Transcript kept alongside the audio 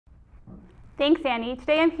Thanks, Annie.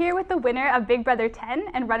 Today I'm here with the winner of Big Brother 10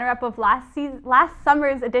 and runner-up of last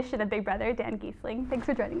summer's edition of Big Brother, Dan Gheesling. Thanks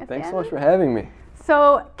for joining us, Thanks Dan. so much for having me.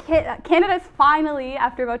 So Canada's finally,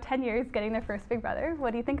 after about 10 years, getting their first Big Brother.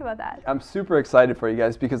 What do you think about that? I'm super excited for you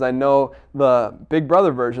guys because I know the Big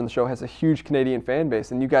Brother version of the show has a huge Canadian fan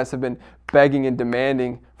base, and you guys have been begging and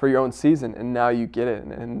demanding for your own season, and now you get it.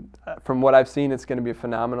 And from what I've seen, it's going to be a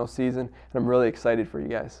phenomenal season, and I'm really excited for you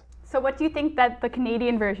guys. So what do you think that the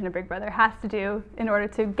Canadian version of Big Brother has to do in order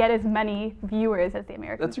to get as many viewers as the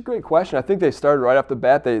American? That's a great question. I think they started right off the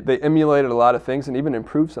bat. They emulated a lot of things and even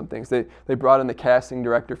improved some things. They brought in the casting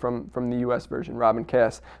director from the U.S. version, Robin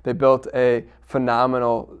Cass. They built a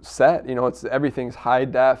phenomenal set. You know, everything's high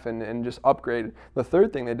def and just upgraded. The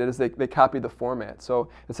third thing they did is they copied the format. So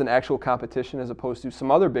it's an actual competition as opposed to some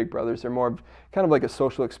other Big Brothers. They're more of kind of like a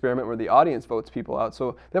social experiment where the audience votes people out.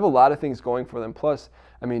 So they have a lot of things going for them. Plus,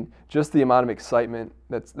 I mean, just the amount of excitement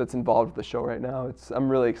that's involved with the show right now. I'm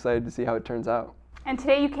really excited to see how it turns out. And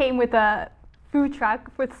today you came with a food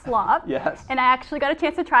truck with slop. Yes. And I actually got a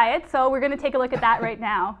chance to try it, so we're going to take a look at that right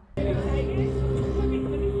now.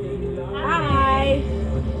 Hi.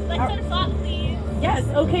 Let's some slop, please. Yes,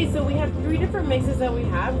 okay, so we have 3 different mixes that we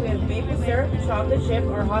have. We have maple syrup, chocolate chip,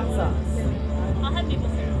 or hot sauce. I'll have maple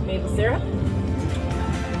syrup. Maple syrup?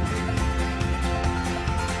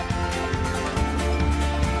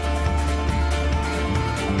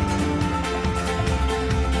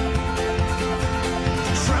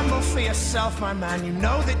 Tremble for yourself, my man. You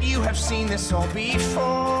know that you have seen this all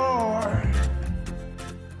before.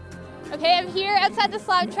 Okay, I'm here outside the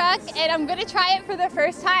slop truck and I'm gonna try it for the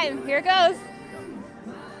first time. Here it goes.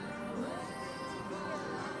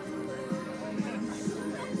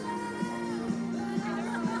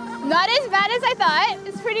 Not as bad as I thought.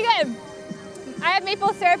 It's pretty good. I have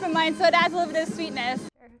maple syrup in mine, so it adds a little bit of sweetness.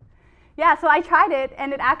 Yeah, so I tried it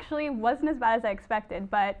and it actually wasn't as bad as I expected,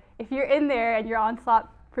 but if you're in there and you're on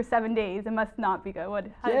slop for 7 days, it must not be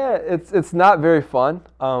good. Yeah, it's not very fun,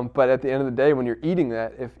 but at the end of the day, when you're eating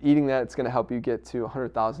that, if eating that, it's going to help you get to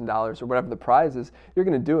 $100,000 or whatever the prize is, you're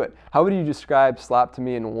going to do it. How would you describe slop to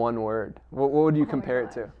me in one word? What would you compare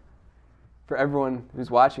it to? For everyone who's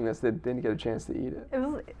watching this that didn't get a chance to eat it. It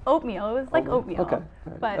was oatmeal. It was like oatmeal. Okay,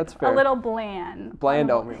 right. But That's fair. A little bland. Bland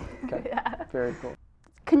oatmeal. Okay. Yeah. Very cool.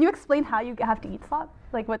 Can you explain how you have to eat slop?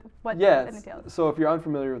 Like what Yes. it entails? So if you're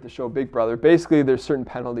unfamiliar with the show Big Brother, basically there's certain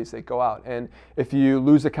penalties that go out, and if you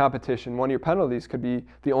lose a competition, one of your penalties could be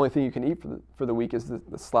the only thing you can eat for the week is the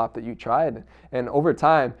slop that you tried. And over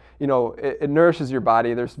time, you know, it nourishes your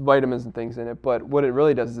body. There's vitamins and things in it, but what it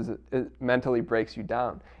really does is it mentally breaks you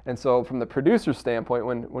down. And so from the producer's standpoint,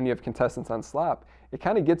 when you have contestants on slop, it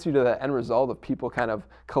kind of gets you to the end result of people kind of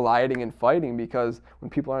colliding and fighting, because when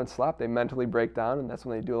people are on slop, they mentally break down, and that's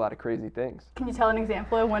when they do a lot of crazy things. Can you tell an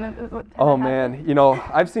example of one? Oh man, you know,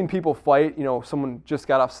 I've seen people fight. You know, someone just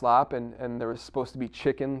got off slop and there was supposed to be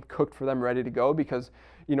chicken cooked for them ready to go, because,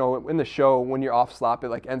 you know, in the show, when you're off slop, it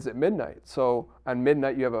like ends at midnight. So on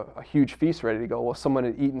midnight, you have a huge feast ready to go. Well, someone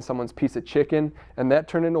had eaten someone's piece of chicken, and that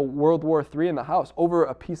turned into World War III in the house over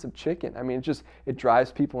a piece of chicken. I mean, it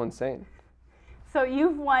drives people insane. So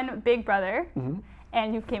you've won Big Brother,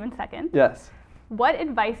 and you came in second. Yes. What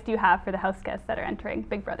advice do you have for the house guests that are entering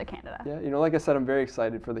Big Brother Canada? Yeah, you know, like I said, I'm very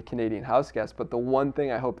excited for the Canadian house guests, but the one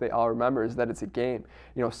thing I hope they all remember is that it's a game.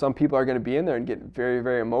 You know, some people are going to be in there and get very,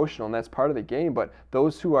 very emotional, and that's part of the game, but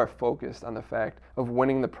those who are focused on the fact of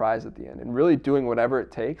winning the prize at the end and really doing whatever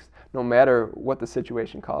it takes, no matter what the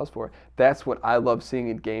situation calls for, that's what I love seeing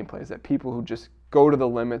in gameplay, is that people who just go to the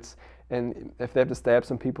limits, and if they have to stab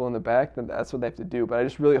some people in the back, then that's what they have to do. But I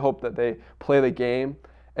just really hope that they play the game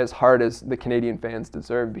as hard as the Canadian fans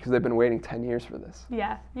deserve, because they've been waiting 10 years for this.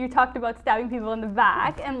 Yeah, you talked about stabbing people in the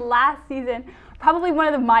back, and last season, probably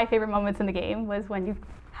one of my favorite moments in the game was when you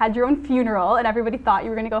had your own funeral and everybody thought you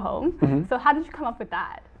were going to go home. So how did you come up with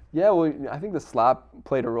that? Yeah, well, I think the slop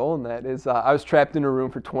played a role in that. I was trapped in a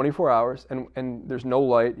room for 24 hours, and there's no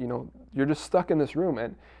light. You know, you're just stuck in this room,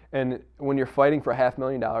 and when you're fighting for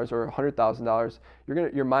 $500,000 or $100,000,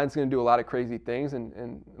 your mind's going to do a lot of crazy things,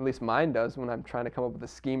 and at least mine does when I'm trying to come up with a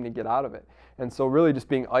scheme to get out of it. And so really just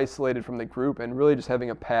being isolated from the group and really just having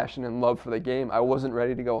a passion and love for the game, I wasn't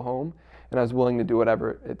ready to go home, and I was willing to do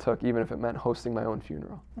whatever it took, even if it meant hosting my own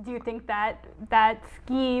funeral. Do you think that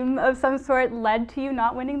scheme of some sort led to you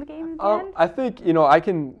not winning the game at the end? I think, you know, I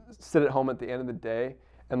can sit at home at the end of the day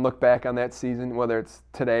and look back on that season, whether it's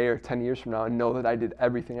today or 10 years from now, and know that I did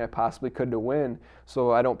everything I possibly could to win,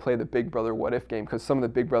 so I don't play the Big Brother what if game. Because some of the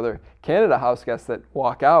Big Brother Canada house guests that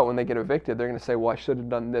walk out when they get evicted, they're going to say, well, I should have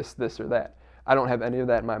done this, this, or that. I don't have any of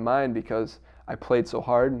that in my mind because I played so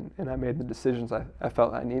hard and I made the decisions I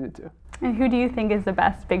felt I needed to. And who do you think is the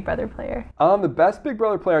best Big Brother player? The best Big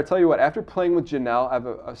Brother player, I tell you what, after playing with Janelle, I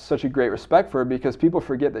have such a great respect for her because people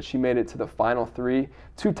forget that she made it to the final 3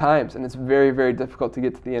 2 times, and it's very, very difficult to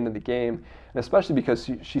get to the end of the game, and especially because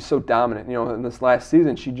she's so dominant. You know, in this last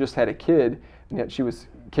season, she just had a kid, and yet she was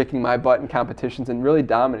kicking my butt in competitions and really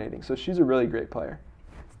dominating. So she's a really great player.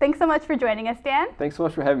 Thanks so much for joining us, Dan. Thanks so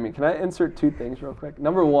much for having me. Can I insert 2 things real quick?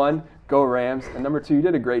 Number 1, go Rams. And number 2, you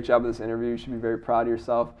did a great job with this interview. You should be very proud of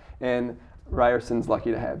yourself. And Ryerson's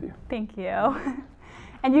lucky to have you. Thank you.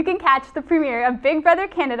 And you can catch the premiere of Big Brother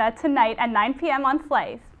Canada tonight at 9 p.m. on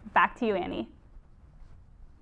Slice. Back to you, Annie.